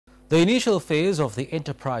The initial phase of the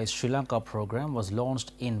Enterprise Sri Lanka program was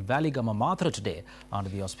launched in Weligama, Mathura today under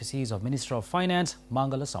the auspices of Minister of Finance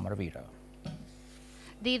Mangala Samaravira.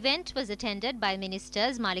 The event was attended by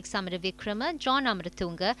Ministers Malik Samaravikrama, John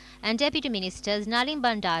Amaratunga and Deputy Ministers Nalin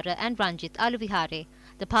Bandara and Ranjit Aluvihare.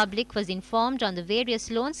 The public was informed on the various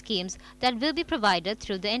loan schemes that will be provided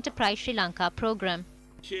through the Enterprise Sri Lanka program.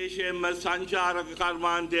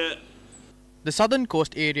 The southern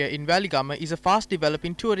coast area in Weligama is a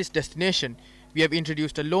fast-developing tourist destination. We have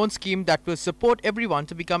introduced a loan scheme that will support everyone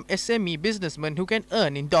to become SME businessmen who can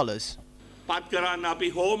earn in dollars.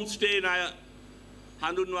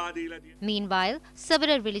 Meanwhile,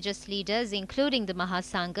 several religious leaders, including the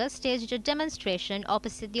Mahasangha, staged a demonstration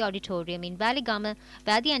opposite the auditorium in Weligama,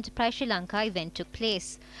 where the Enterprise Sri Lanka event took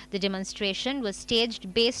place. The demonstration was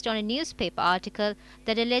staged based on a newspaper article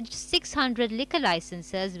that alleged 600 liquor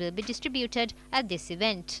licenses will be distributed at this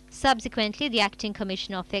event. Subsequently, the Acting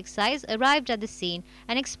Commissioner of Excise arrived at the scene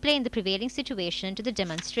and explained the prevailing situation to the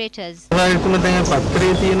demonstrators.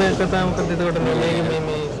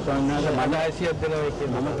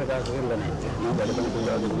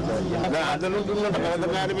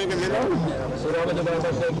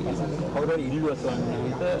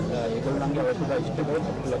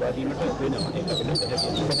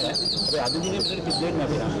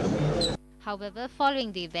 However,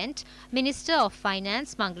 following the event, Minister of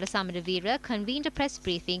Finance Mangala Samaravira convened a press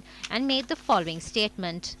briefing and made the following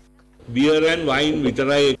statement. Beer and wine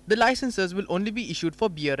vitarai. The licenses will only be issued for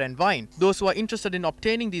beer and wine. Those who are interested in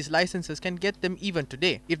obtaining these licenses can get them even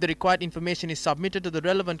today. If the required information is submitted to the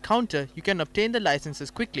relevant counter, you can obtain the licenses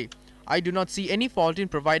quickly. I do not see any fault in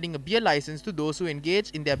providing a beer license to those who engage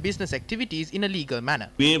in their business activities in a legal manner.